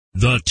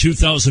The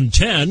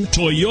 2010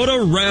 Toyota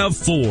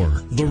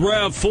RAV4. The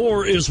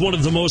RAV4 is one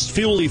of the most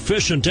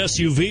fuel-efficient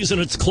SUVs in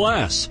its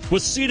class,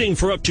 with seating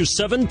for up to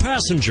 7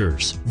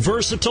 passengers.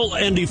 Versatile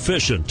and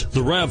efficient,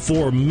 the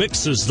RAV4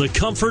 mixes the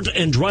comfort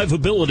and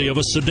drivability of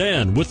a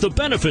sedan with the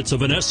benefits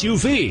of an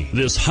SUV.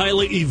 This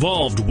highly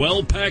evolved,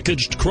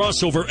 well-packaged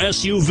crossover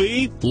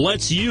SUV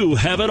lets you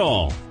have it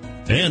all,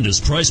 and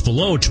is priced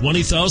below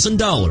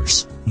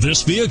 $20,000.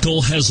 This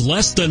vehicle has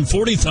less than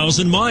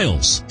 40,000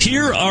 miles.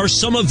 Here are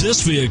some of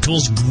this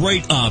vehicle's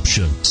great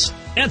options: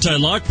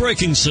 anti-lock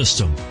braking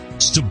system,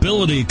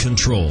 stability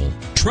control,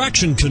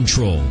 traction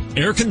control,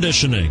 air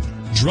conditioning,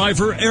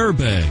 driver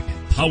airbag,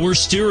 power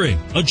steering,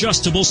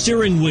 adjustable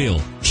steering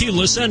wheel,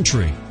 keyless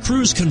entry,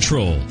 cruise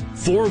control,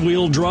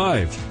 4-wheel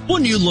drive.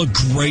 Wouldn't you look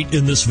great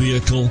in this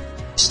vehicle?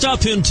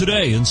 Stop in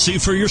today and see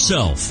for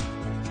yourself.